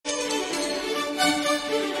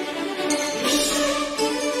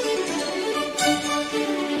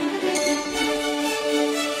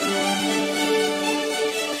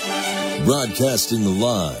Broadcasting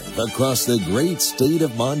live across the great state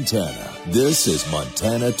of Montana, this is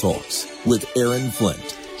Montana Talks with Aaron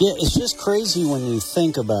Flint. Yeah, it's just crazy when you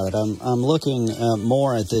think about it. I'm looking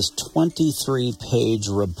more at this 23-page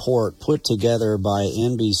report put together by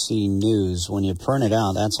NBC News. When you print it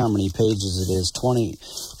out, that's how many pages it is,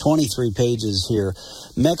 23 pages here.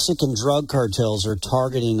 Mexican drug cartels are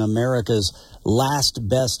targeting America's last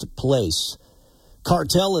best place.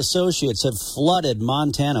 Cartel associates have flooded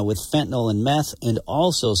Montana with fentanyl and meth and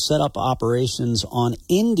also set up operations on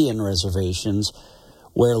Indian reservations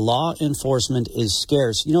where law enforcement is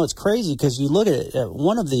scarce. You know, it's crazy because you look at it,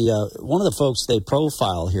 one of the folks they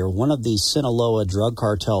profile here, one of the Sinaloa drug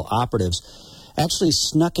cartel operatives, actually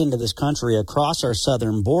snuck into this country across our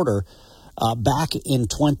southern border back in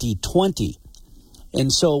 2020.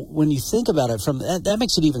 And so when you think about it, that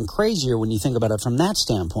makes it even crazier when you think about it from that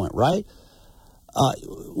standpoint, right?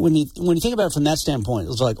 When you think about it from that standpoint,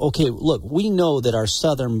 it's like, okay, look, we know that our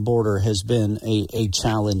southern border has been a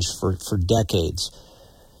challenge for decades.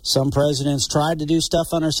 Some presidents tried to do stuff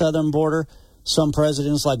on our southern border. Some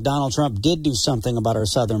presidents, like Donald Trump, did do something about our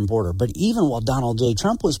southern border. But even while Donald J.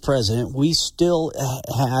 Trump was president, we still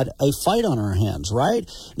had a fight on our hands, right?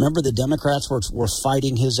 Remember, the Democrats were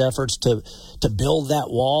fighting his efforts to build that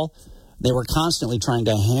wall. They were constantly trying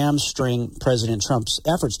to hamstring President Trump's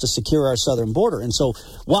efforts to secure our southern border. And so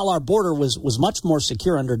while our border was much more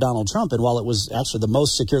secure under Donald Trump, and while it was actually the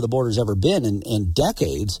most secure the border's ever been in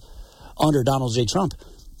decades under Donald J. Trump,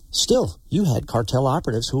 still, you had cartel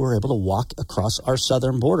operatives who were able to walk across our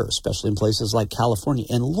southern border, especially in places like California,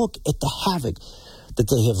 and look at the havoc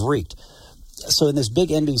that they have wreaked. So in this big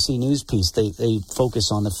NBC News piece, they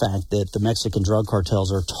focus on the fact that the Mexican drug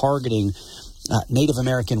cartels are targeting Native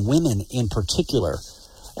American women in particular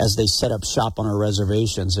as they set up shop on our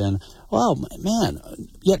reservations. And, well, man,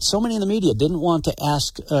 yet so many in the media didn't want to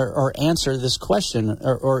ask or answer this question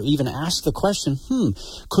or even ask the question,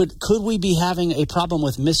 could we be having a problem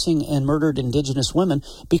with missing and murdered indigenous women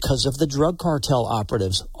because of the drug cartel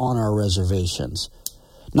operatives on our reservations?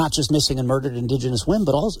 Not just missing and murdered indigenous women,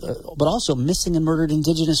 but also missing and murdered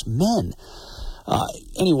indigenous men.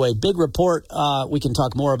 Anyway, big report. We can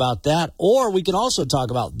talk more about that, or we can also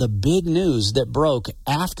talk about the big news that broke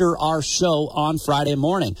after our show on Friday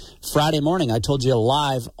morning. Friday morning, I told you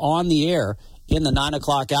live on the air in the 9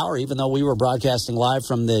 o'clock hour, even though we were broadcasting live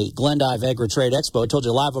from the Glendive Agri-Trade Expo. I told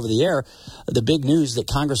you live over the air the big news that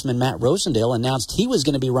Congressman Matt Rosendale announced he was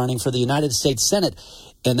going to be running for the United States Senate.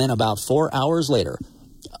 And then about 4 hours later,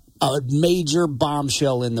 a major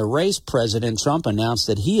bombshell in the race, President Trump announced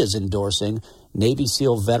that he is endorsing Navy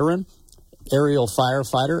SEAL veteran, aerial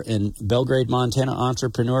firefighter, and Belgrade, Montana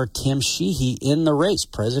entrepreneur Tim Sheehy in the race.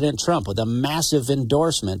 President Trump with a massive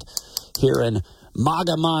endorsement here in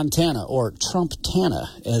MAGA, Montana, or Trump-tana,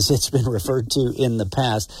 as it's been referred to in the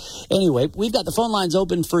past. Anyway, we've got the phone lines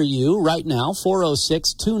open for you right now,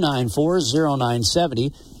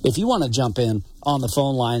 406-294-0970. If you want to jump in on the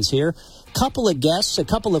phone lines here, a couple of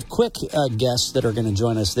quick guests that are going to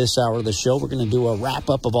join us this hour of the show. We're going to do a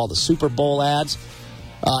wrap-up of all the Super Bowl ads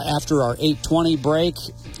after our 8:20 break.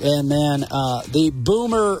 And then the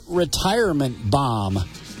Boomer retirement bomb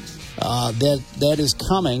that is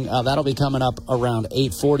coming. That'll be coming up around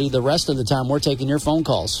 8:40. The rest of the time, we're taking your phone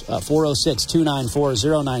calls,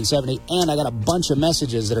 406-294-0970. And I got a bunch of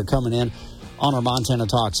messages that are coming in on our Montana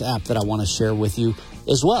Talks app that I want to share with you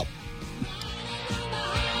as well.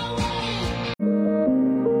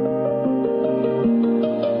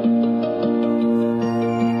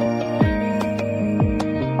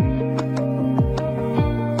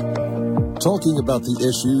 Talking about the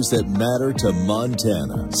issues that matter to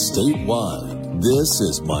Montana statewide. This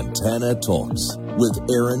is Montana Talks with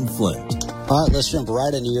Aaron Flint. All right, let's jump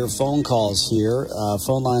right into your phone calls here.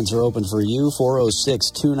 Phone lines are open for you,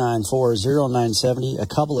 406-294-0970. A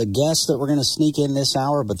couple of guests that we're going to sneak in this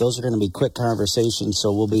hour, but those are going to be quick conversations, so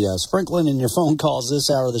we'll be sprinkling in your phone calls this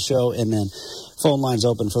hour of the show, and then phone lines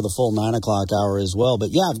open for the full 9 o'clock hour as well. But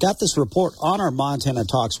yeah, I've got this report on our Montana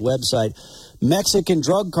Talks website. Mexican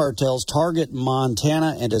drug cartels target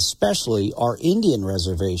Montana and especially our Indian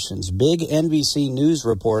reservations. Big NBC News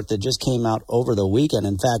report that just came out over the weekend.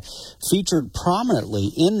 In fact, featured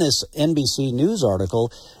prominently in this NBC News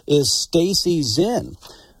article is Stacy Zinn,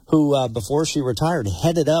 who, before she retired,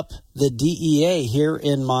 headed up the DEA here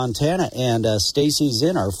in Montana. And Stacy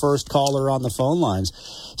Zinn, our first caller on the phone lines.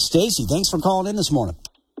 Stacy, thanks for calling in this morning.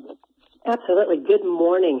 Absolutely. Good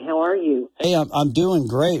morning. How are you? Hey, I'm doing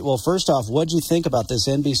great. Well, first off, what did you think about this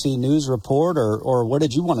NBC News report, or what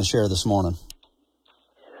did you want to share this morning?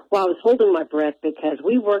 Well, I was holding my breath because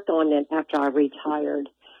we worked on it after I retired,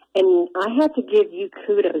 And I have to give you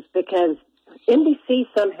kudos because NBC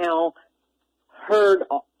somehow heard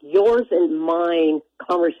yours and mine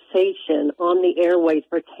conversation on the airways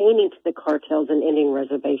pertaining to the cartels and Indian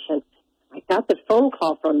reservation. I got the phone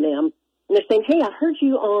call from them, and they're saying, hey, I heard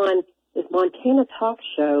you on this Montana talk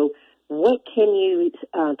show. What can you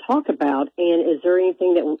talk about, and is there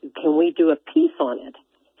anything can we do a piece on it?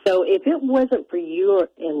 So if it wasn't for you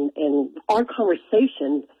and our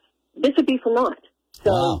conversation, this would be for naught.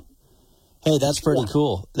 So, wow. Hey, that's pretty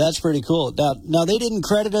cool. That's pretty cool. Now, they didn't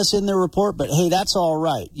credit us in their report, but hey, that's all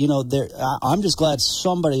right. You know, I'm just glad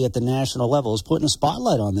somebody at the national level is putting a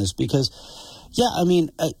spotlight on this because, yeah, I mean,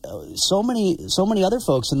 so many other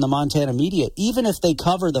folks in the Montana media, even if they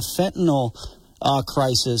cover the fentanyl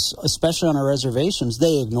crisis, especially on our reservations,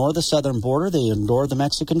 they ignore the southern border. They ignore the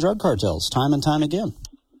Mexican drug cartels time and time again.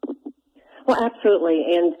 Well, absolutely.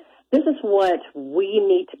 And this is what we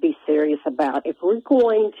need to be serious about. If we're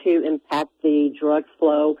going to impact the drug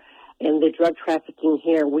flow and the drug trafficking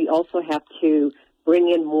here, we also have to bring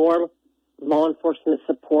in more law enforcement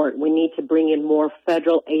support. We need to bring in more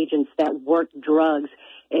federal agents that work drugs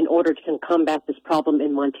in order to combat this problem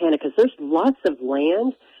in Montana, because there's lots of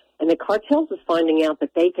land, and the cartels is finding out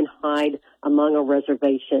that they can hide among our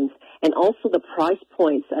reservations. And also the price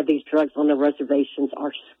points of these drugs on the reservations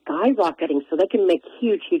are skyrocketing, so they can make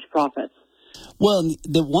huge, huge profits. Well,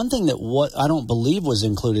 the one thing that I don't believe was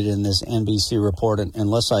included in this NBC report,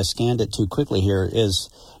 unless I scanned it too quickly here, is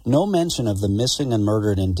no mention of the missing and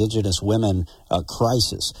murdered Indigenous women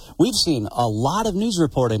crisis. We've seen a lot of news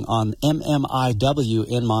reporting on MMIW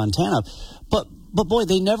in Montana, but boy,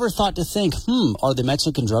 they never thought to think, are the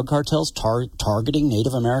Mexican drug cartels targeting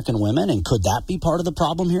Native American women, and could that be part of the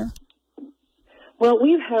problem here? Well,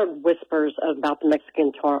 we've heard whispers about the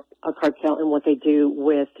Mexican cartel and what they do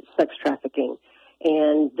with sex trafficking.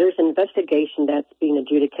 And there's an investigation that's being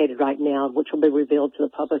adjudicated right now, which will be revealed to the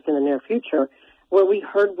public in the near future, where we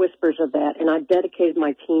heard whispers of that. And I dedicated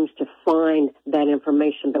my teams to find that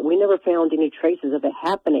information, but we never found any traces of it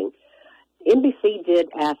happening. NBC did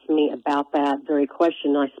ask me about that very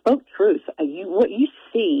question, and I spoke truth. What you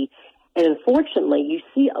see, and unfortunately, you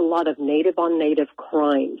see a lot of native-on-native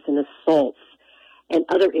crimes and assaults and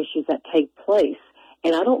other issues that take place.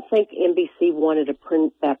 And I don't think NBC wanted to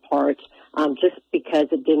print that part just because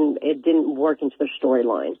it didn't work into their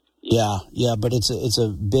storyline. Yeah, but it's a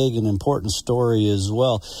big and important story as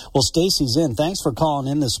well. Well, Stacy, Zinn, thanks for calling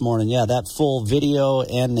in this morning. Yeah, that full video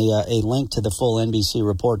and a link to the full NBC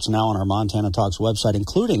reports now on our Montana Talks website,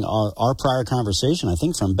 including our prior conversation, I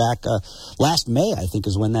think from back last May, I think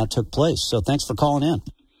is when that took place. So thanks for calling in.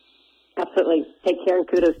 Absolutely. Take care and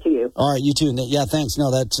kudos to you. All right, you too. Yeah, thanks. No,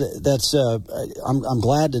 that's. I'm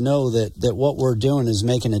glad to know that what we're doing is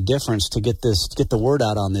making a difference to get the word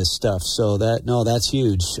out on this stuff. So that's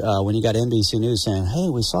huge. When you got NBC News saying, "Hey,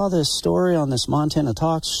 we saw this story on this Montana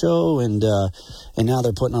Talks show," and now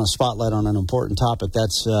they're putting on a spotlight on an important topic.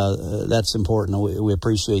 That's important. We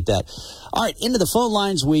appreciate that. All right, into the phone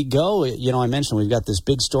lines we go. You know, I mentioned we've got this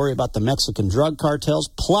big story about the Mexican drug cartels,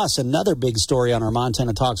 plus another big story on our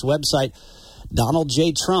Montana Talks website. Donald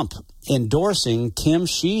J. Trump endorsing Tim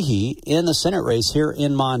Sheehy in the Senate race here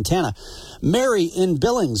in Montana. Mary in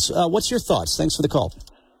Billings, what's your thoughts? Thanks for the call.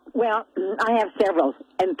 Well, I have several.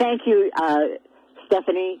 And thank you,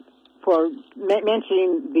 Stephanie, for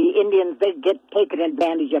mentioning the Indians that get taken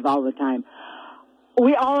advantage of all the time.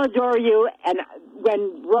 We all adore you, and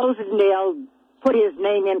when Rosendale put his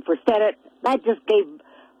name in for Senate, that just gave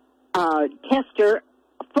Tester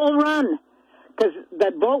a full run, because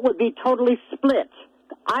the vote would be totally split.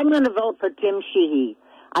 I'm going to vote for Tim Sheehy.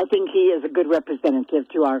 I think he is a good representative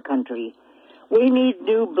to our country. We need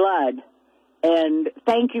new blood, and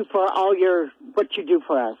thank you for what you do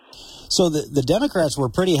for us. So the Democrats were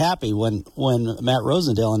pretty happy when Matt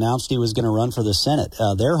Rosendale announced he was going to run for the Senate.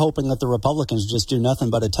 They're hoping that the Republicans just do nothing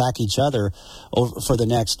but attack each other for the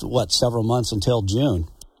next, several months until June.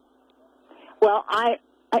 Well,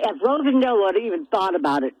 if Rosendale would have even thought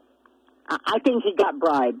about it, I think he got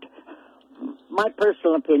bribed. My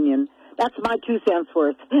personal opinion. That's my 2 cents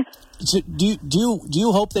worth. So do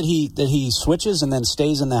you hope that he switches and then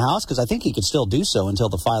stays in the House? Because I think he could still do so until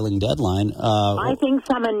the filing deadline. I think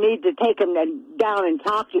someone needs to take him down and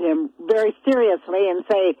talk to him very seriously and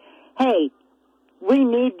say, hey, we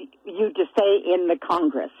need you to stay in the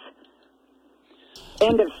Congress.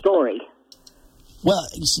 End of story. Well,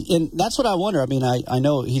 and that's what I wonder. I mean, I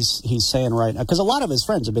know he's saying right now, because a lot of his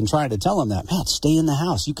friends have been trying to tell him that, man, stay in the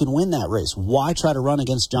House. You can win that race. Why try to run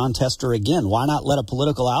against John Tester again? Why not let a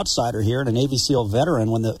political outsider here and a Navy SEAL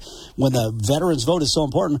veteran, when the veterans vote is so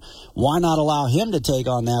important, why not allow him to take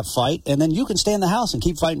on that fight? And then you can stay in the House and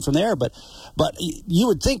keep fighting from there. But you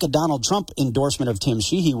would think a Donald Trump endorsement of Tim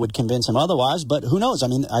Sheehy would convince him otherwise. But who knows? I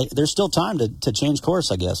mean, there's still time to change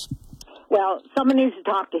course, I guess. Well, someone needs to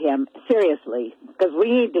talk to him seriously, because we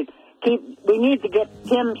need to get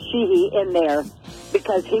Tim Sheehy in there,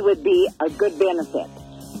 because he would be a good benefit.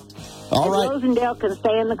 All right. Rosendale can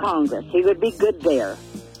stay in the Congress. He would be good there.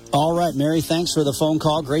 All right, Mary, thanks for the phone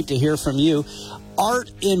call. Great to hear from you.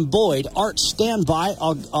 Art in Boyd. Art, stand by.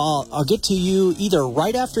 I'll get to you either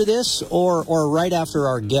right after this or right after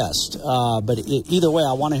our guest. But either way,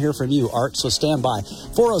 I want to hear from you, Art, so stand by.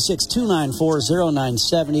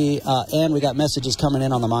 406-294-0970. And we got messages coming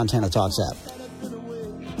in on the Montana Talks app.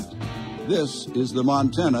 This is the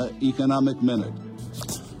Montana Economic Minute.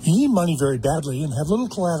 You need money very badly and have little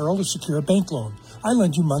collateral to secure a bank loan. I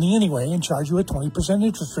lend you money anyway and charge you a 20%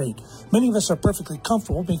 interest rate. Many of us are perfectly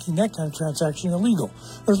comfortable making that kind of transaction illegal.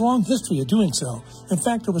 There's a long history of doing so. In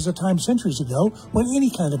fact, there was a time centuries ago when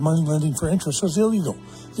any kind of money lending for interest was illegal.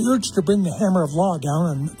 The urge to bring the hammer of law down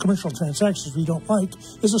on commercial transactions we don't like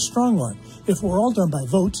is a strong one. If we're all done by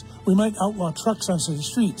votes, we might outlaw trucks on city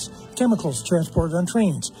streets, chemicals transported on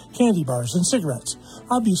trains, candy bars, and cigarettes.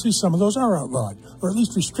 Obviously, some of those are outlawed, or at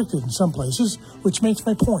least restricted in some places, which makes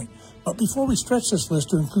my point. But before we stretch this list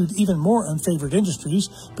to include even more unfavored industries,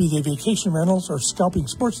 be they vacation rentals or scalping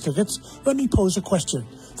sports tickets, let me pose a question.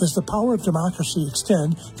 Does the power of democracy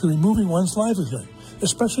extend to removing one's livelihood,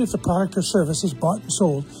 especially if the product or service is bought and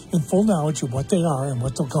sold in full knowledge of what they are and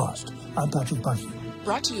what they'll cost? I'm Patrick Bucky.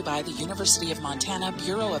 Brought to you by the University of Montana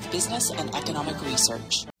Bureau of Business and Economic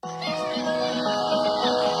Research.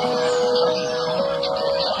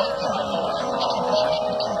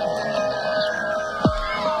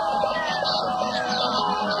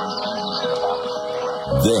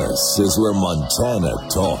 This is where Montana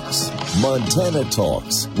talks. Montana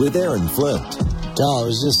Talks with Aaron Flint. I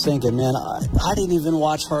was just thinking, man, I didn't even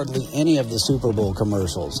watch hardly any of the Super Bowl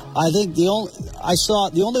commercials. I think the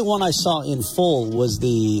only one I saw in full was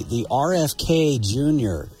the RFK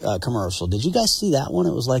Jr. Commercial. Did you guys see that one?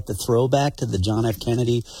 It was like the throwback to the John F.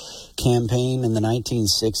 Kennedy campaign in the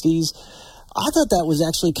 1960s. I thought that was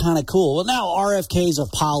actually kind of cool. Well, now RFK's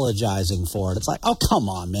apologizing for it. It's like, oh, come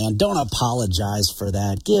on, man. Don't apologize for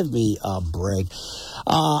that. Give me a break.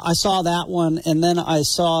 I saw that one, and then I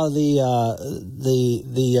saw the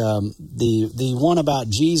one about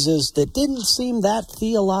Jesus that didn't seem that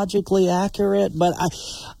theologically accurate, but I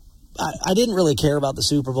didn't really care about the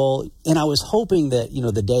Super Bowl, and I was hoping that,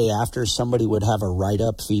 the day after somebody would have a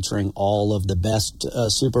write-up featuring all of the best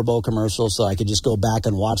Super Bowl commercials, so I could just go back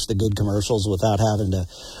and watch the good commercials without having to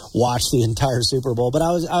watch the entire Super Bowl. But I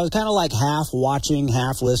was kind of like half watching,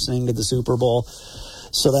 half listening to the Super Bowl.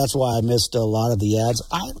 So that's why I missed a lot of the ads.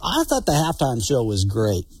 I thought the halftime show was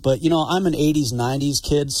great. But, I'm an 80s, 90s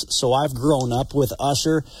kid, so I've grown up with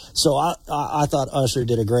Usher. So I thought Usher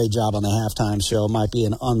did a great job on the halftime show. Might be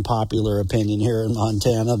an unpopular opinion here in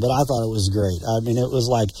Montana, but I thought it was great. I mean, it was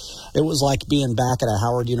like being back at a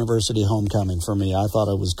Howard University homecoming for me. I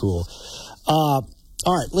thought it was cool. All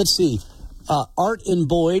right, let's see. Art in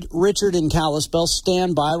Boyd, Richard in Kalispell,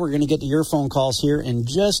 stand by. We're going to get to your phone calls here in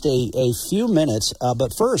just a few minutes.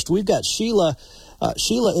 But first, we've got Sheila.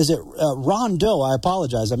 Sheila, is it Rondo? I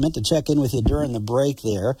apologize. I meant to check in with you during the break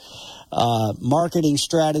there. Marketing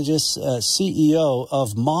strategist, CEO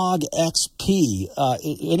of MOG XP.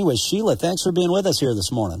 Anyway, Sheila, thanks for being with us here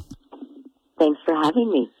this morning. Thanks for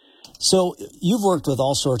having me. So you've worked with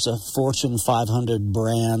all sorts of Fortune 500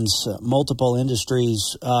 brands, multiple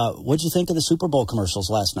industries. What did you think of the Super Bowl commercials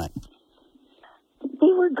last night?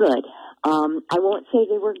 They were good. I won't say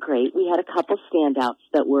they were great. We had a couple standouts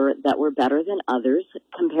that were better than others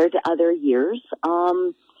compared to other years.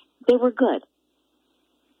 They were good.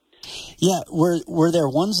 Yeah, were there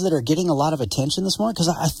ones that are getting a lot of attention this morning? Because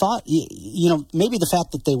I thought, maybe the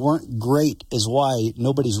fact that they weren't great is why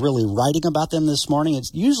nobody's really writing about them this morning.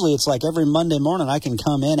 It's like every Monday morning I can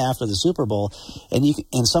come in after the Super Bowl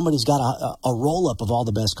and somebody's got a roll-up of all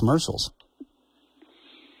the best commercials.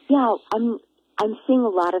 Yeah, I'm seeing a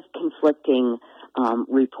lot of conflicting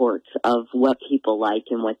reports of what people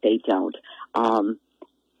like and what they don't. The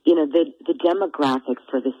demographic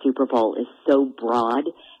for the Super Bowl is so broad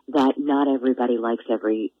that not everybody likes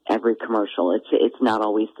every commercial. It's not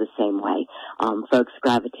always the same way. Folks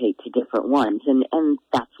gravitate to different ones, and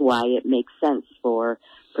that's why it makes sense for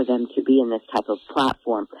them to be in this type of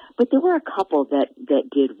platform. But there were a couple that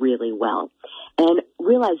did really well, and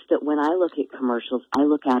realized that when I look at commercials, I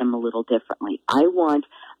look at them a little differently. I want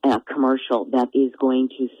a commercial that is going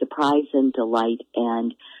to surprise and delight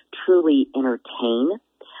and truly entertain,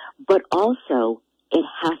 but also it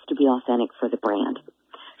has to be authentic for the brand.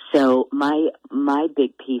 So my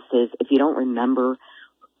big piece is, if you don't remember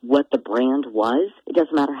what the brand was, it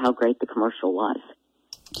doesn't matter how great the commercial was.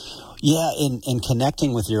 Yeah, in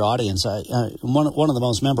connecting with your audience, one of the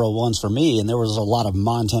most memorable ones for me, and there was a lot of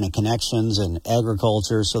Montana connections and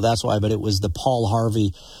agriculture, so that's why, but it was the Paul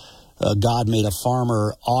Harvey God Made a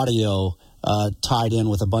Farmer audio tied in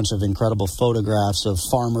with a bunch of incredible photographs of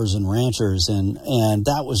farmers and ranchers, and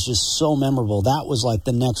that was just so memorable. That was like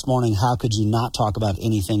the next morning, how could you not talk about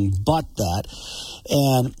anything but that?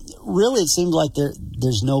 And really, it seemed like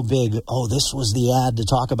there's no big, this was the ad to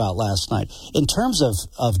talk about last night. In terms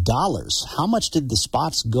of dollars, how much did the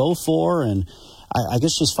spots go for? And I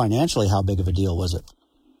guess just financially, how big of a deal was it?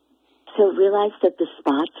 So realize that the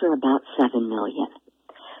spots are about $7 million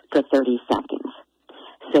for 30 seconds.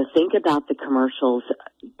 So think about the commercials.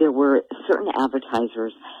 There were certain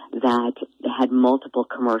advertisers that had multiple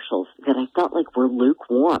commercials that I felt like were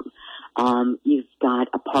lukewarm. You've got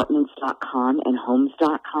apartments.com and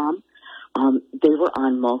homes.com. They were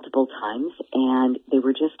on multiple times, and they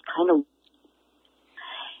were just kind of,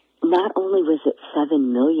 not only was it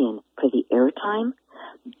 $7 million for the airtime,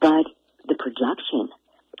 but the production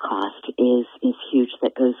cost is huge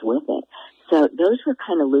that goes with it. So those were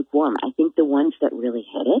kind of lukewarm. I think the ones that really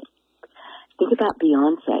hit it, think about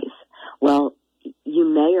Beyonce's. Well, you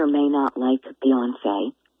may or may not like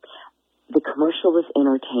Beyonce. The commercial was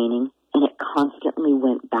entertaining, and it constantly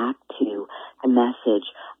went back to the message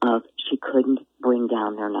of she couldn't bring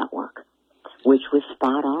down their network, which was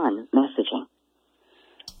spot on messaging.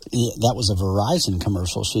 Yeah, that was a Verizon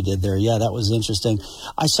commercial she did there. Yeah, that was interesting.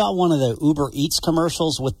 I saw one of the Uber Eats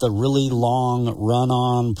commercials with the really long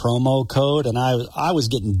run-on promo code, and I was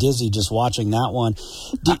getting dizzy just watching that one.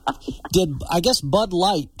 Did I guess Bud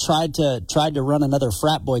Light tried to run another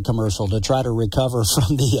frat boy commercial to try to recover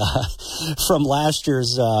from from last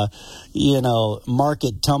year's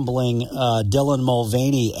market tumbling Dylan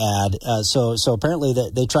Mulvaney ad? So apparently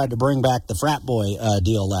they tried to bring back the frat boy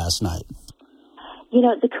deal last night.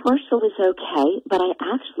 The commercial was okay, but I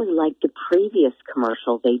actually liked the previous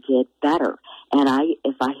commercial they did better. And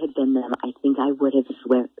if I had been them, I think I would have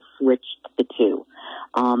switched the two.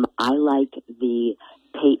 I liked the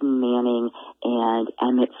Peyton Manning and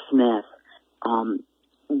Emmitt Smith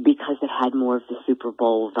because it had more of the Super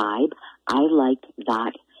Bowl vibe. I liked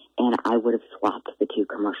that, and I would have swapped the two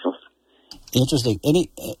commercials. Interesting. Any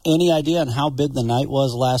idea on how big the night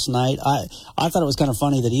was last night? I thought it was kind of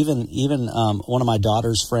funny that even one of my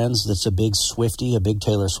daughter's friends that's a big Swiftie, a big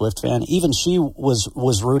Taylor Swift fan, even she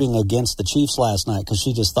was rooting against the Chiefs last night because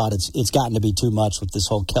she just thought it's gotten to be too much with this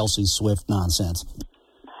whole Kelsey Swift nonsense.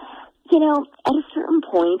 At a certain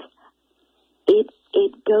point,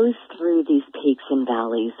 it goes through these peaks and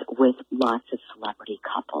valleys with lots of celebrity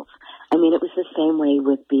couples. I mean, it was the same way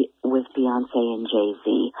with Beyonce and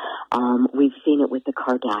Jay-Z. We've seen it with the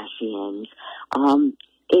Kardashians.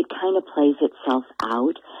 It kind of plays itself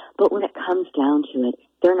out, but when it comes down to it,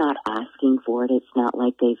 they're not asking for it. It's not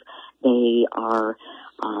like they are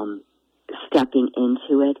stepping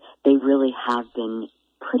into it. They really have been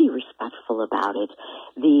pretty respectful about it.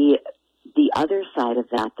 The other side of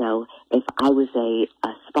that, though, if I was a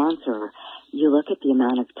sponsor, you look at the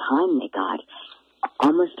amount of time they got,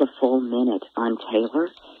 almost a full minute on Taylor.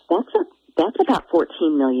 That's about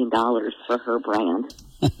 $14 million for her brand.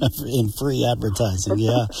 In free advertising,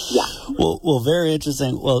 yeah. Yeah. Well, very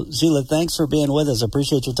interesting. Well, Sheila, thanks for being with us. I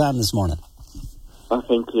appreciate your time this morning. Well,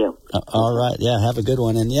 thank you. All right. Yeah, have a good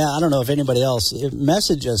one. And, yeah, I don't know if anybody else,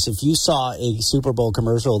 message us if you saw a Super Bowl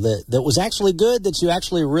commercial that was actually good, that you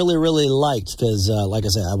actually really, really liked. Because, like I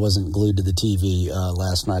said, I wasn't glued to the TV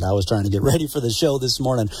last night. I was trying to get ready for the show this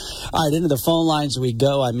morning. All right, into the phone lines we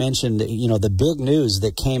go. I mentioned, the big news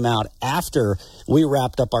that came out after we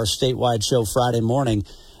wrapped up our statewide show Friday morning.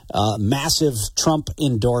 Massive Trump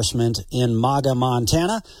endorsement in MAGA,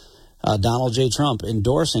 Montana. Donald J. Trump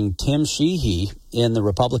endorsing Tim Sheehy in the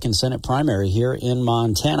Republican Senate primary here in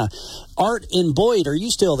Montana. Art in Boyd, are you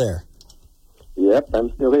still there? Yep,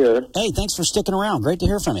 I'm still here. Hey, thanks for sticking around. Great to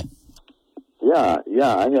hear from you. Yeah,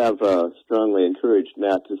 I have strongly encouraged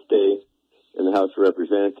Matt to stay in the House of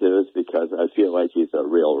Representatives because I feel like he's a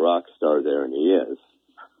real rock star there, and he is.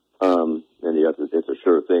 And it's a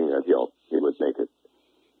sure thing that he would make it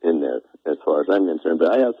in there, as far as I'm concerned.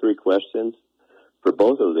 But I have 3 questions for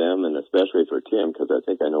both of them, and especially for Tim, because I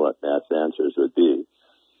think I know what Matt's answers would be.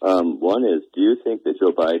 One is, do you think that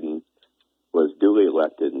Joe Biden was duly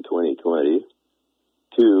elected in 2020?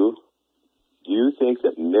 2, do you think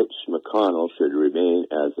that Mitch McConnell should remain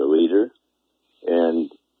as the leader?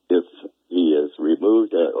 And if he is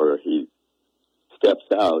removed or he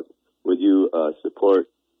steps out, would you support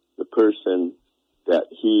the person that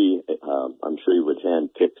I'm sure you would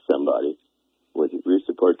handpick somebody? Would you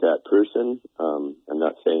support that person? I'm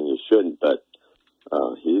not saying you shouldn't, but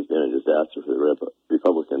he's been a disaster for the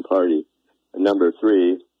Republican Party. And number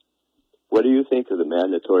 3, what do you think of the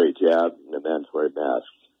mandatory jab and the mandatory mask?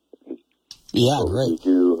 Yeah, what great. What do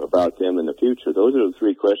you do about them in the future? Those are the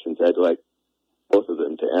 3 questions I'd like both of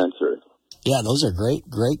them to answer. Yeah, those are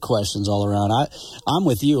great questions all around. I'm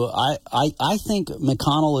with you. I think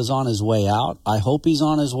McConnell is on his way out. I hope he's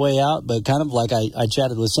on his way out, but kind of like I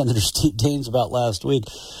chatted with Senator Steve Daines about last week,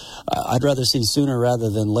 I'd rather see sooner rather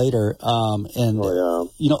than later. I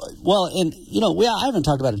haven't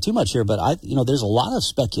talked about it too much here, but there's a lot of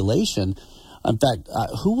speculation. In fact,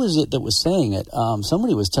 who was it that was saying it?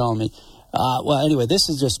 Somebody was telling me. Anyway, this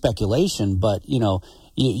is just speculation, but you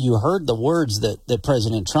heard the words that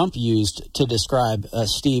President Trump used to describe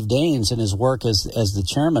Steve Daines and his work as the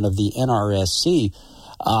chairman of the NRSC.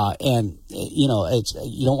 You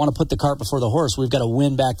don't want to put the cart before the horse. We've got to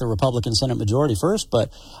win back the Republican Senate majority first,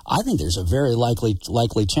 but I think there's a very likely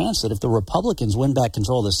chance that if the Republicans win back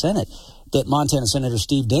control of the Senate, that Montana Senator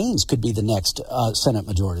Steve Daines could be the next Senate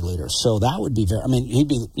Majority Leader. So that would be he'd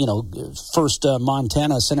be, first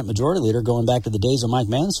Montana Senate Majority Leader going back to the days of Mike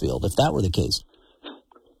Mansfield, if that were the case.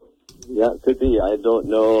 Yeah, it could be. I don't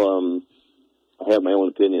know. I have my own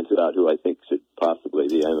opinions about who I think should possibly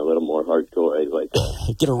be. I'm a little more hardcore. I like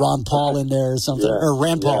get a Ron Paul in there or something, or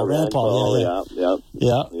Rand Paul.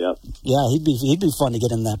 Yeah. He'd be fun to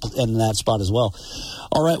get in that spot as well.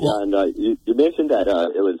 All right. Well, and you mentioned that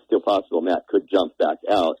it was still possible Matt could jump back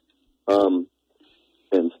out and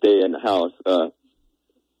stay in the House. Do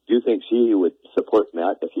you think she would support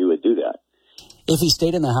Matt if he would do that? If he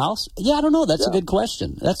stayed in the House? Yeah, I don't know. That's a good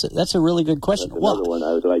question. That's a really good question. That's another one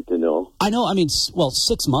I would like to know. I know.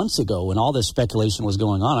 6 months ago when all this speculation was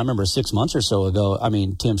going on, I remember 6 months or so ago,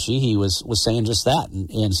 Tim Sheehy was saying just that,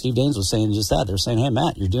 and Steve Daines was saying just that. They're saying, hey,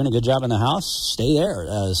 Matt, you're doing a good job in the House. Stay there.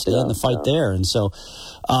 Stay in the fight there. And so,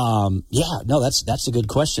 that's a good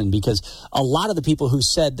question, because a lot of the people who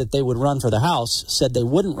said that they would run for the House said they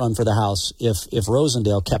wouldn't run for the House if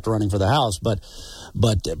Rosendale kept running for the House. But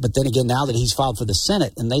then again, now that he's filed for the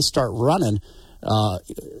Senate and they start running,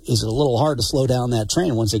 is it a little hard to slow down that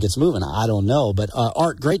train once it gets moving? I don't know. But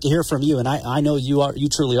Art, great to hear from you, and I know you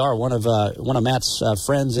truly are one of Matt's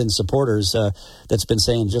friends and supporters that's been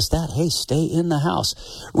saying just that. Hey, stay in the House.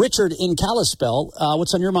 Richard in Kalispell,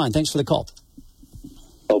 what's on your mind? Thanks for the call.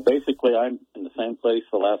 Well, basically, I'm in the same place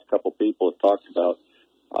the last couple people have talked about.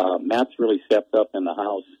 Matt's really stepped up in the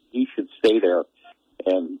House. He should stay there,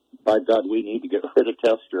 and by God, we need to get rid of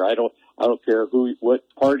Tester. I don't care what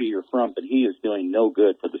party you're from, but he is doing no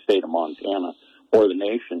good for the state of Montana or the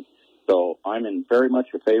nation. So I'm in very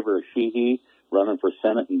much a favor of Sheehy running for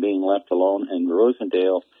Senate and being left alone, and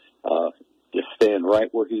Rosendale just staying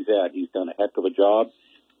right where he's at. He's done a heck of a job,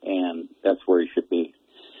 and that's where he should be.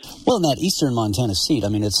 Well, in that eastern Montana seat,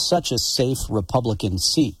 it's such a safe Republican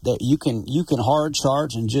seat that you can hard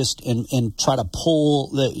charge and just and try to pull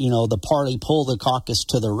the party, pull the caucus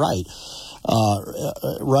to the right,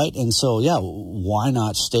 right. And so, why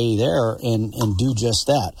not stay there and do just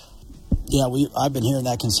that? Yeah, I've been hearing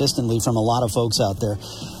that consistently from a lot of folks out there.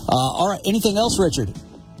 All right, anything else, Richard?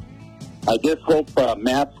 I just hope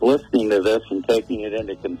Matt's listening to this and taking it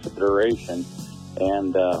into consideration,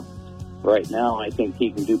 and. Right now, I think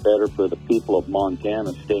he can do better for the people of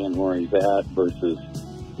Montana staying where he's at versus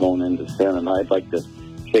going into Senate. I'd like to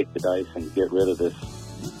shake the dice and get rid of this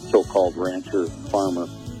so-called rancher farmer.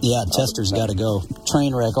 Yeah, Tester's got to go.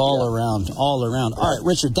 Train wreck all around. All right,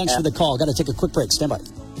 Richard, thanks for the call. Got to take a quick break. Stand by.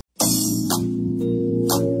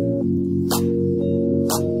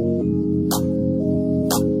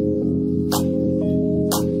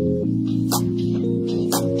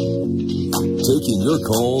 Taking your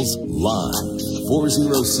calls live,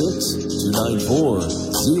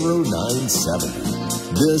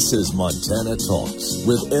 406-294-0970. This is Montana Talks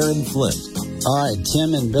with Aaron Flint. All right,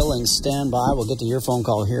 Tim and Billings, stand by. We'll get to your phone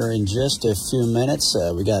call here in just a few minutes.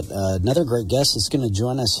 We got another great guest that's going to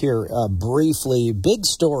join us here briefly. Big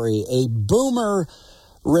story, a boomer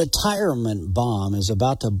retirement bomb is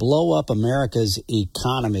about to blow up America's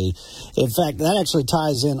economy. In fact, that actually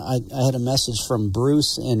ties in. I had a message from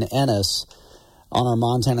Bruce in Ennis on our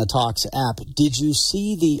Montana Talks app. Did you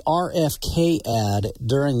see the RFK ad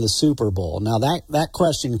during the Super Bowl? Now, that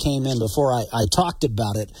question came in before I talked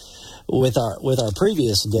about it with our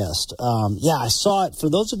previous guest. Yeah, I saw it. For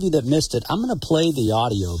those of you that missed it, I'm going to play the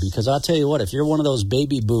audio because I'll tell you what, if you're one of those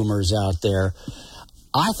baby boomers out there,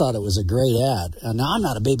 I thought it was a great ad. Now, I'm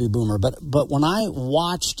not a baby boomer, but when I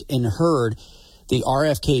watched and heard the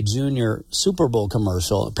RFK Jr. Super Bowl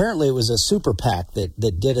commercial, apparently it was a super PAC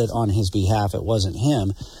that did it on his behalf. It wasn't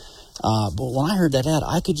him. But when I heard that ad,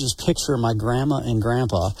 I could just picture my grandma and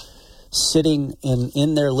grandpa sitting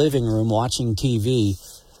in their living room watching TV,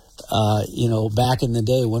 back in the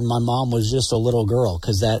day when my mom was just a little girl,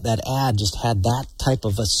 because that ad just had that type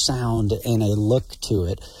of a sound and a look to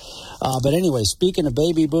it. But anyway, speaking of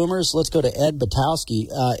baby boomers, let's go to Ed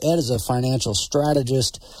Batowski. Ed is a financial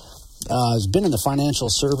strategist. Has been in the financial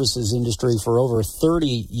services industry for over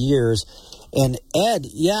 30 years. And Ed,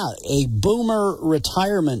 a boomer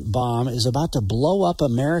retirement bomb is about to blow up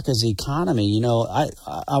America's economy. You know,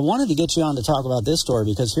 I wanted to get you on to talk about this story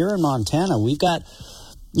because here in Montana, we've got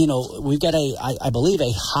I believe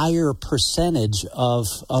a higher percentage of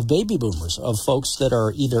baby boomers, of folks that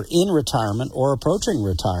are either in retirement or approaching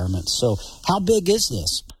retirement. So how big is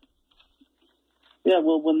this? Yeah,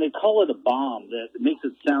 well, when they call it a bomb, that makes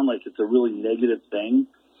it sound like it's a really negative thing,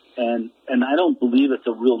 and I don't believe it's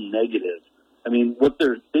a real negative. I mean, what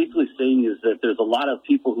they're basically saying is that there's a lot of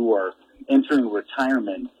people who are entering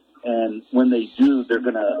retirement, and when they do, they're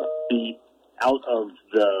going to be out of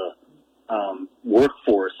the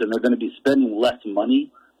workforce, and they're going to be spending less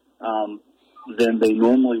money than they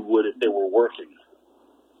normally would if they were working.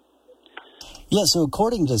 Yeah, so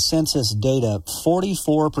according to census data,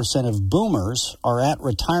 44% of boomers are at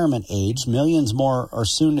retirement age. Millions more are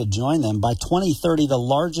soon to join them. By 2030, the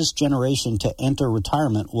largest generation to enter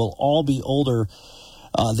retirement will all be older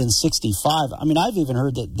than 65. I mean, I've even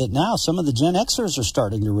heard that now some of the Gen Xers are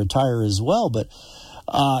starting to retire as well. But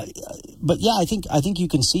yeah, I think you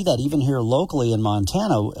can see that even here locally in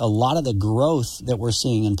Montana. A lot of the growth that we're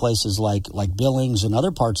seeing in places like Billings and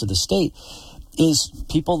other parts of the state is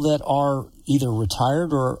people that are either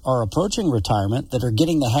retired or are approaching retirement that are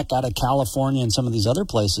getting the heck out of California and some of these other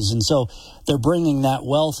places. And so they're bringing that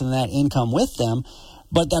wealth and that income with them.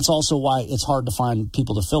 But that's also why it's hard to find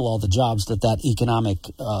people to fill all the jobs that economic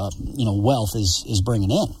wealth is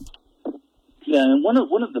bringing in. Yeah, and one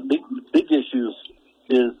of the big issues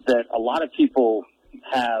is that a lot of people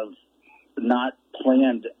have not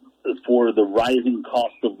planned for the rising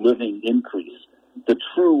cost of living increase, the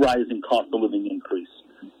true rising cost of living increase,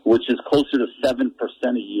 which is closer to 7%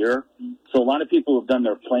 a year. So a lot of people have done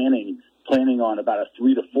their planning on about a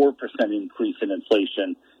 3 to 4% increase in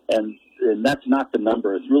inflation, and that's not the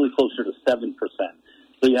number. It's really closer to 7%.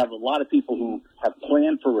 So you have a lot of people who have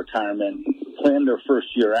planned for retirement, planned their first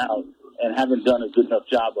year out, and haven't done a good enough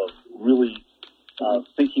job of really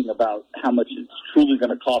thinking about how much it's truly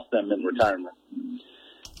going to cost them in retirement.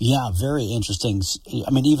 Yeah, very interesting. I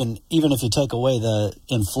mean, even if you take away the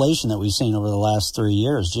inflation that we've seen over the last 3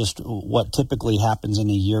 years, just what typically happens in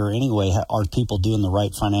a year anyway, are people doing the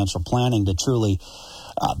right financial planning to truly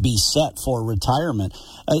be set for retirement,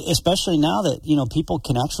 especially now that, people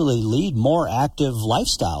can actually lead more active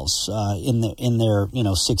lifestyles in their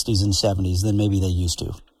 60s and 70s than maybe they used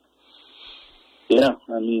to. Yeah,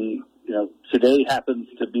 I mean, today happens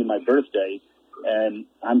to be my birthday, and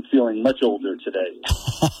I'm feeling much older today.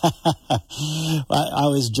 I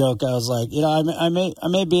always joke. I was like, I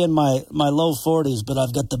may be in my low 40s, but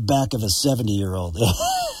I've got the back of a 70-year-old.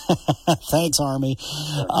 Thanks, Army.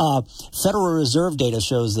 Federal Reserve data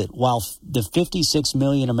shows that while the 56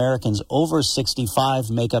 million Americans over 65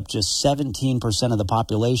 make up just 17% of the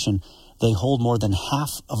population, they hold more than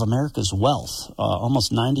half of America's wealth,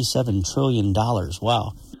 almost $97 trillion.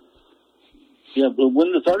 Wow. Yeah, but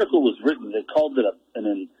when this article was written, they called it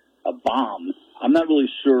a bomb. I'm not really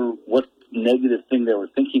sure what negative thing they were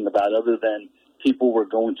thinking about other than people were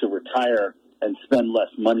going to retire and spend less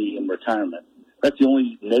money in retirement. That's the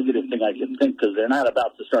only negative thing I can think, because they're not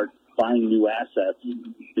about to start buying new assets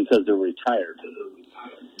because they're retired.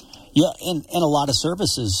 Yeah, and a lot of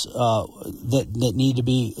services that need to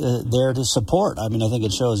be there to support. I mean, I think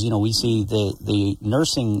it shows, we see the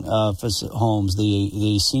nursing homes,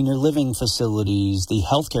 the senior living facilities, the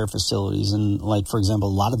healthcare facilities, and like, for example,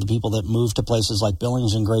 a lot of the people that move to places like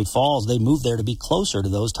Billings and Great Falls, they move there to be closer to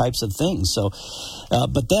those types of things. So,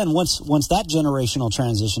 but then once that generational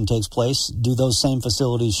transition takes place, do those same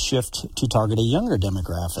facilities shift to target a younger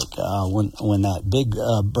demographic when that big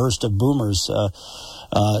burst of boomers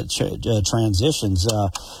transitions?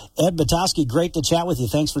 Ed Batowski, great to chat with you.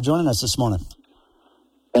 Thanks for joining us this morning.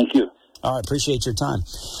 Thank you. All right, appreciate your time.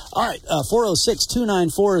 All right,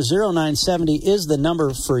 406-294-0970 is the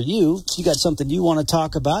number for you. If you got something you want to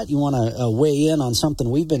talk about, you want to weigh in on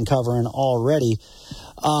something we've been covering already.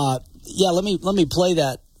 Let me play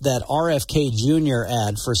that RFK Jr.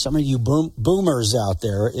 ad for some of you boomers out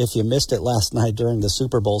there if you missed it last night during the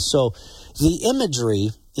Super Bowl. So the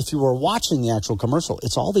imagery, if you were watching the actual commercial,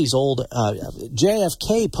 it's all these old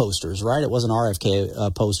JFK posters, right? It wasn't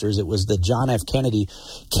RFK posters. It was the John F. Kennedy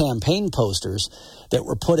campaign posters that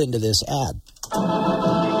were put into this ad.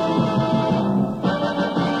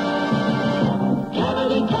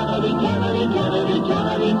 Kennedy, Kennedy, Kennedy, Kennedy,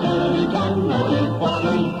 Kennedy, Kennedy,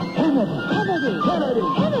 Kennedy, Kennedy, Kennedy.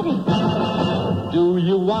 Do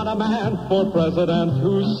you want a man for president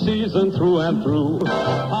who's seasoned through and through?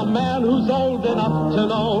 A man who's old enough to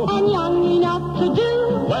know and young enough to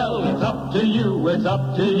do? Well, it's up to you, it's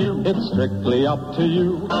up to you. It's strictly up to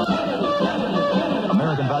you.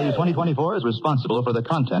 American Value 2024 is responsible for the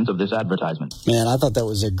contents of this advertisement. Man, I thought that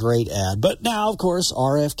was a great ad. But now, of course,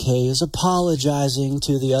 RFK is apologizing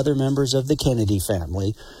to the other members of the Kennedy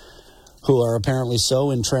family who are apparently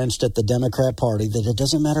so entrenched at the Democrat Party that it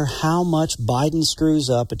doesn't matter how much Biden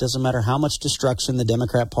screws up, it doesn't matter how much destruction the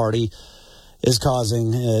Democrat Party is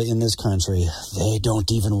causing in this country. They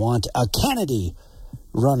don't even want a Kennedy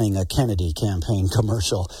running a Kennedy campaign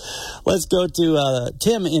commercial. Let's go to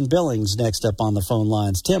Tim in Billings next up on the phone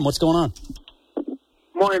lines. Tim, what's going on?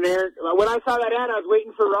 Morning, Aaron. When I saw that ad, I was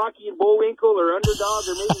waiting for Rocky and Bullwinkle or Underdog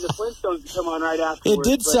or maybe the Flintstones to come on right afterwards. It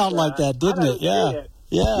did sound like that, didn't it? Yeah.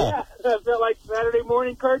 Yeah, it felt like Saturday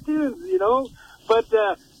morning cartoons, But,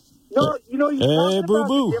 no, you're talking about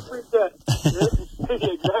the different...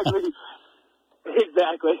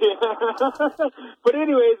 Exactly. But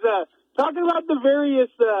anyways, talking about the various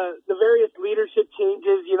leadership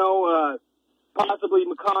changes, possibly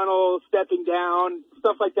McConnell stepping down,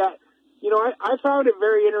 stuff like that. I found it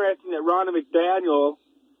very interesting that Ronna McDaniel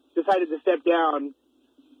decided to step down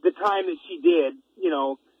the time that she did.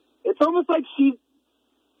 It's almost like she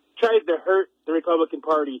tries to hurt the Republican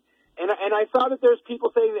Party. And I saw that there's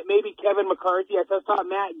people saying that maybe Kevin McCarthy, I saw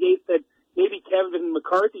Matt Gaetz said maybe Kevin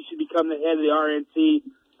McCarthy should become the head of the RNC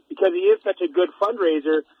because he is such a good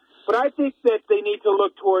fundraiser. But I think that they need to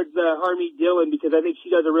look towards Harmeet Dillon because I think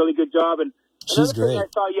she does a really good job. And she's great. Another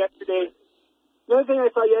thing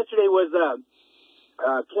I saw yesterday was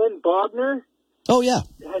Ken Bogner. Oh yeah.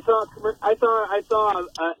 I saw an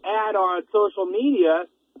ad on social media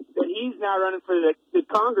that he's now running for the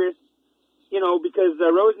Congress, because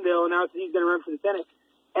Rosendale announced that he's going to run for the Senate.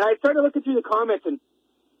 And I started looking through the comments, and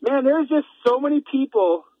man, there's just so many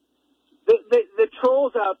people, the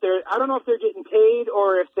trolls out there. I don't know if they're getting paid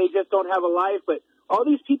or if they just don't have a life, but all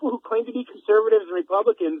these people who claim to be conservatives and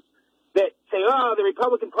Republicans that say, oh, the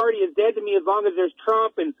Republican Party is dead to me as long as there's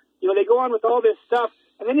Trump, and they go on with all this stuff.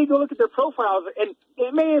 And then you go look at their profiles, and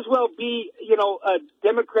it may as well be, a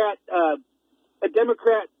Democrat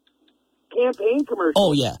campaign commercial.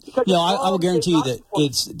 Oh yeah, I will guarantee you that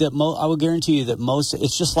I will guarantee you that most.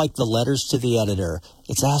 It's just like the letters to the editor.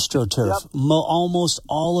 It's AstroTurf. Yep. Almost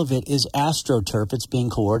all of it is AstroTurf. It's being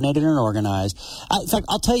coordinated and organized. In fact,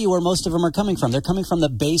 I'll tell you where most of them are coming from. They're coming from the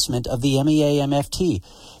basement of the MEA-MFT.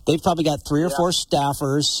 They've probably got 3 or 4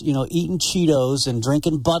 staffers, eating Cheetos and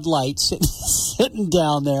drinking Bud Light, sitting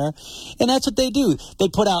down there. And that's what they do. They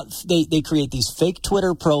put out, they create these fake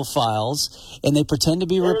Twitter profiles, and they pretend to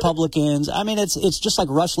be Republicans. I mean, it's just like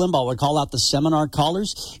Rush Limbaugh would call out the seminar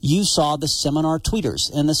callers. You saw the seminar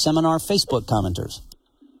tweeters and the seminar Facebook commenters.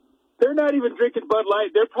 They're not even drinking Bud Light.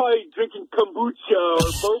 They're probably drinking kombucha or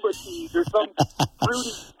boba teas or some fruity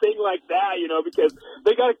thing like that, because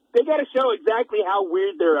they got to show exactly how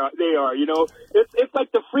weird they are. It's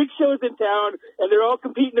like the freak shows in town, and they're all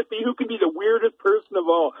competing to see who can be the weirdest person of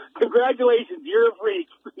all. Congratulations, you're a freak.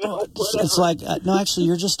 It's like, no, actually,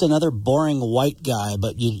 you're just another boring white guy,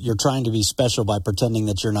 but you're trying to be special by pretending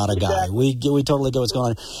that you're not a guy. We totally get what's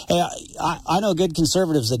going on. Hey, I know good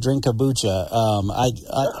conservatives that drink kombucha.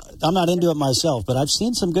 I'm not into it myself, but I've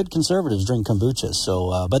seen some good conservatives drink kombucha.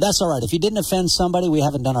 So, but that's all right. If you didn't offend somebody, we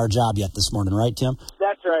haven't done our job yet this morning, right, Tim?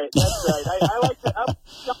 That's right. right. I like to I'm at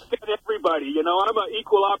everybody. You know, I'm an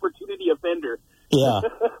equal opportunity offender. Yeah.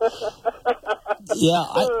 Yeah,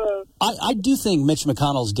 I do think Mitch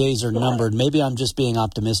McConnell's days are numbered. Maybe I'm just being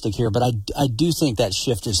optimistic here, but I do think that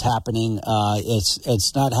shift is happening.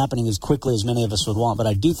 It's not happening as quickly as many of us would want, but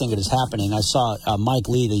I do think it is happening. I saw Mike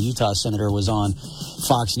Lee, the Utah senator, was on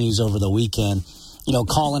Fox News over the weekend,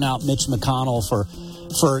 calling out Mitch McConnell for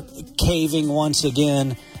caving once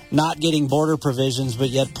again, not getting border provisions, but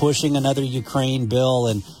yet pushing another Ukraine bill.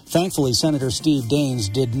 And thankfully, Senator Steve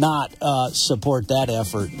Daines did not support that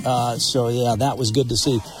effort. So, yeah, that was good to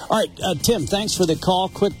see. All right, Tim, thanks for the call.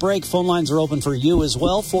 Quick break. Phone lines are open for you as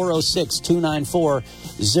well,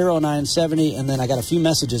 406-294-0970. And then I got a few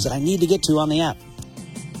messages that I need to get to on the app.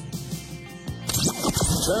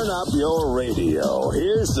 Turn up your radio.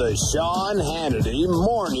 Here's the Sean Hannity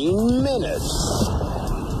Morning Minute.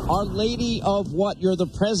 Our Lady of what? You're the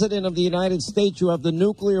President of the United States. You have the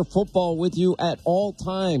nuclear football with you at all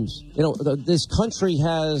times. This country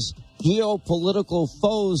has geopolitical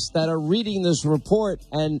foes that are reading this report,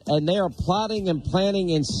 and they are plotting and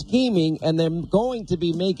planning and scheming, and they're going to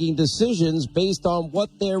be making decisions based on what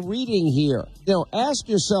they're reading here. Ask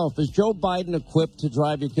yourself, is Joe Biden equipped to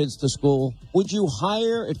drive your kids to school? Would you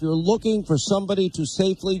hire, if you're looking for somebody to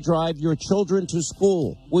safely drive your children to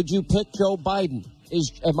school, would you pick Joe Biden?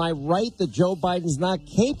 Am I right that Joe Biden's not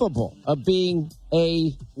capable of being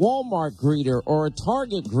a Walmart greeter or a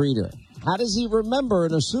Target greeter? How does he remember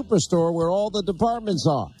in a superstore where all the departments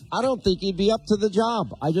are? I don't think he'd be up to the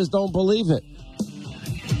job. I just don't believe it.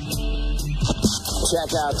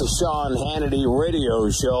 Check out the Sean Hannity radio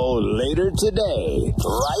show later today,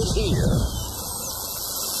 right here.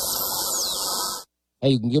 Hey,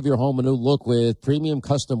 you can give your home a new look with premium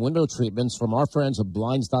custom window treatments from our friends at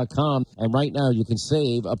Blinds.com. And right now you can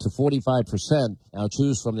save up to 45%. Now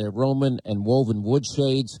choose from their Roman and woven wood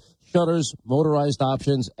shades, shutters, motorized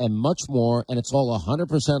options, and much more. And it's all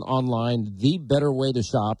 100% online, the better way to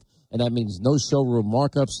shop. And that means no showroom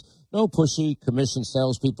markups, no pushy commission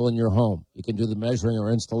salespeople in your home. You can do the measuring or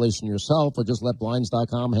installation yourself, or just let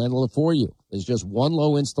Blinds.com handle it for you. There's just one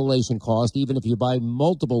low installation cost, even if you buy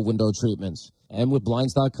multiple window treatments. And with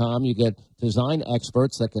Blinds.com, you get design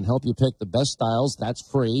experts that can help you pick the best styles. That's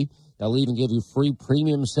free. They'll even give you free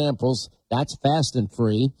premium samples. That's fast and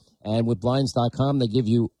free. And with Blinds.com, they give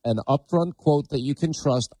you an upfront quote that you can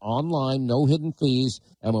trust online, no hidden fees.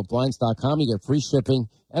 And with Blinds.com, you get free shipping.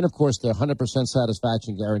 And, of course, their 100%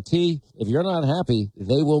 satisfaction guarantee. If you're not happy,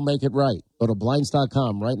 they will make it right. Go to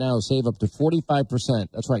Blinds.com right now. Save up to 45%.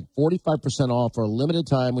 That's right, 45% off for a limited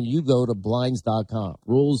time when you go to Blinds.com.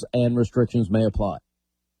 Rules and restrictions may apply.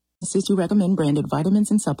 To recommend branded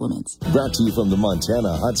vitamins and supplements. Brought to you from the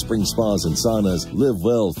Montana Hot Spring Spas and Saunas Live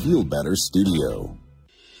Well, Feel Better studio.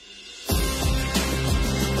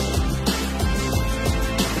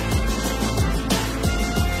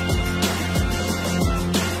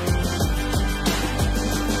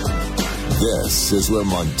 This is where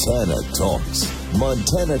Montana talks.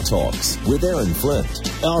 Montana Talks with Aaron Flint.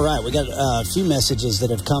 All right, we got a few messages that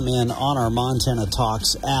have come in on our Montana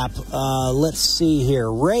Talks app. Let's see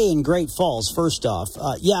here. Ray in Great Falls, first off.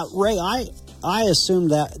 Yeah, Ray, I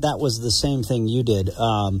assumed that was the same thing you did.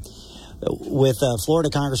 With Florida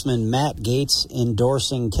Congressman Matt Gaetz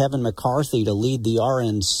endorsing Kevin McCarthy to lead the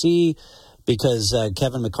RNC because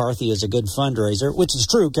Kevin McCarthy is a good fundraiser, which is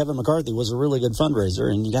true. Kevin McCarthy was a really good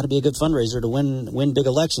fundraiser, and you got to be a good fundraiser to win big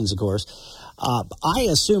elections, of course. I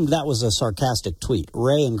assumed that was a sarcastic tweet.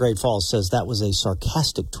 Ray in Great Falls says that was a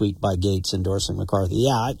sarcastic tweet by Gaetz endorsing McCarthy.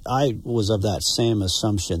 Yeah, I was of that same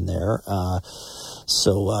assumption there. Yeah,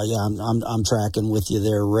 I'm tracking with you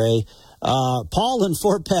there, Ray. Paul in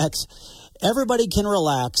Fort Pex. Everybody can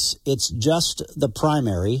relax. It's just the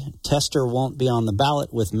primary. Tester won't be on the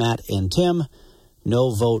ballot with Matt and Tim.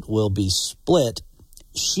 No vote will be split.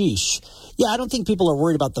 Sheesh. Yeah, I don't think people are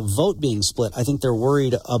worried about the vote being split. I think they're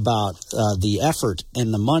worried about the effort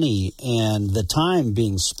and the money and the time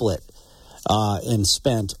being split and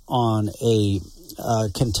spent on a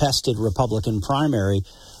contested Republican primary.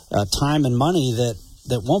 Time and money that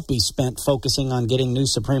won't be spent focusing on getting new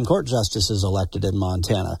Supreme Court justices elected in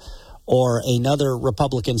Montana, or another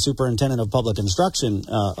Republican superintendent of public instruction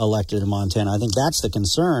elected in Montana. I think that's the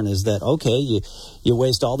concern, is that, okay, you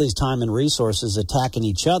waste all these time and resources attacking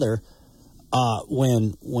each other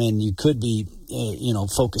when you could be,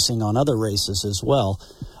 focusing on other races as well.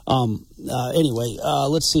 Anyway,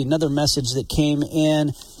 let's see, another message that came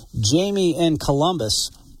in. Jamie in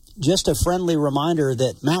Columbus, just a friendly reminder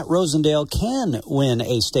that Matt Rosendale can win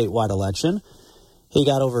a statewide election. He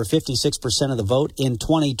got over 56% of the vote in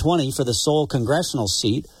 2020 for the sole congressional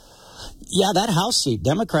seat. Yeah, that House seat,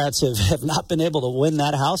 Democrats have not been able to win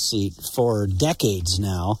that House seat for decades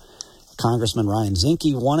now. Congressman Ryan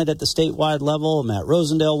Zinke won it at the statewide level. Matt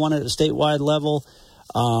Rosendale won it at the statewide level.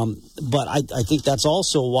 But I think that's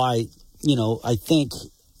also why, I think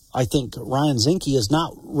Ryan Zinke is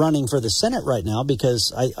not running for the Senate right now,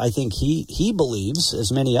 because I think he believes,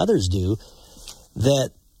 as many others do,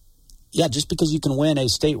 that, just because you can win a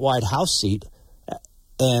statewide House seat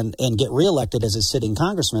and get reelected as a sitting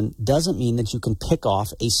congressman doesn't mean that you can pick off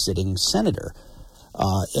a sitting senator.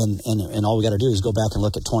 And all we got to do is go back and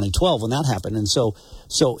look at 2012 when that happened. And so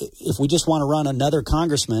if we just want to run another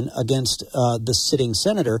congressman against the sitting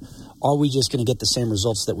senator, are we just going to get the same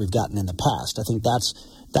results that we've gotten in the past? I think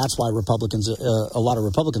that's why Republicans, a lot of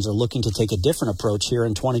Republicans are looking to take a different approach here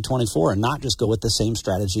in 2024 and not just go with the same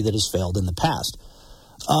strategy that has failed in the past.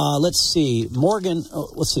 Let's see, Morgan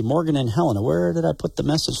and Helena. Where did I put the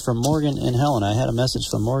message from Morgan and Helena? I had a message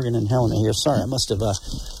from Morgan and Helena here. Sorry, I must have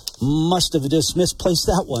just misplaced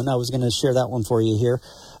that one. I was going to share that one for you here.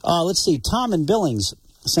 Let's see, Tom in Billings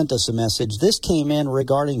sent us a message. This came in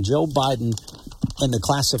regarding Joe Biden and the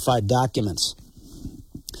classified documents.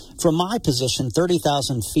 From my position,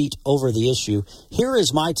 30,000 feet over the issue, here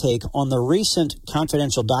is my take on the recent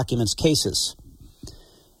confidential documents cases.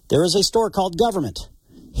 There is a store called Government.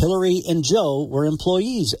 Hillary and Joe were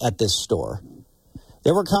employees at this store.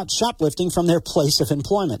 They were caught shoplifting from their place of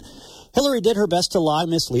employment. Hillary did her best to lie,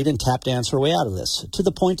 mislead, and tap dance her way out of this, to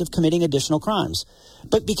the point of committing additional crimes.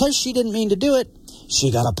 But because she didn't mean to do it, she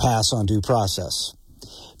got a pass on due process.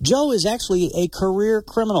 Joe is actually a career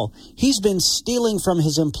criminal. He's been stealing from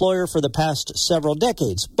his employer for the past several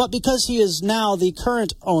decades. But because he is now the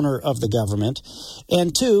current owner of the government,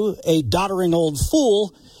 and two, a doddering old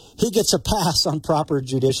fool, he gets a pass on proper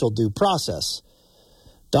judicial due process.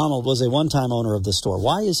 Donald was a one-time owner of the store.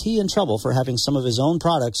 Why is he in trouble for having some of his own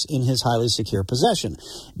products in his highly secure possession?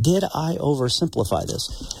 Did I oversimplify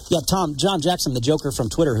this? Yeah, John Jackson, the Joker from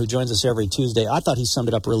Twitter, who joins us every Tuesday, I thought he summed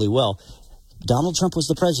it up really well. Donald Trump was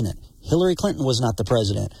the president. Hillary Clinton was not the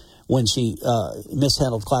president when she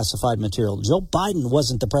mishandled classified material. Joe Biden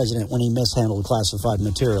wasn't the president when he mishandled classified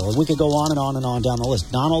material. And we could go on and on and on down the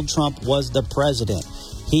list. Donald Trump was the president.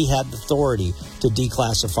 He had the authority to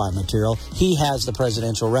declassify material. He has the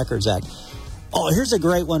Presidential Records Act. Oh, here's a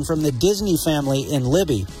great one from the Disney family in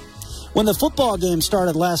Libby. When the football game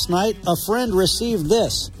started last night, a friend received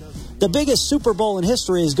this. The biggest Super Bowl in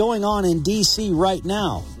history is going on in D.C. right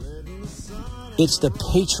now. It's the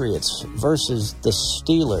Patriots versus the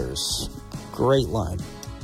Steelers. Great line.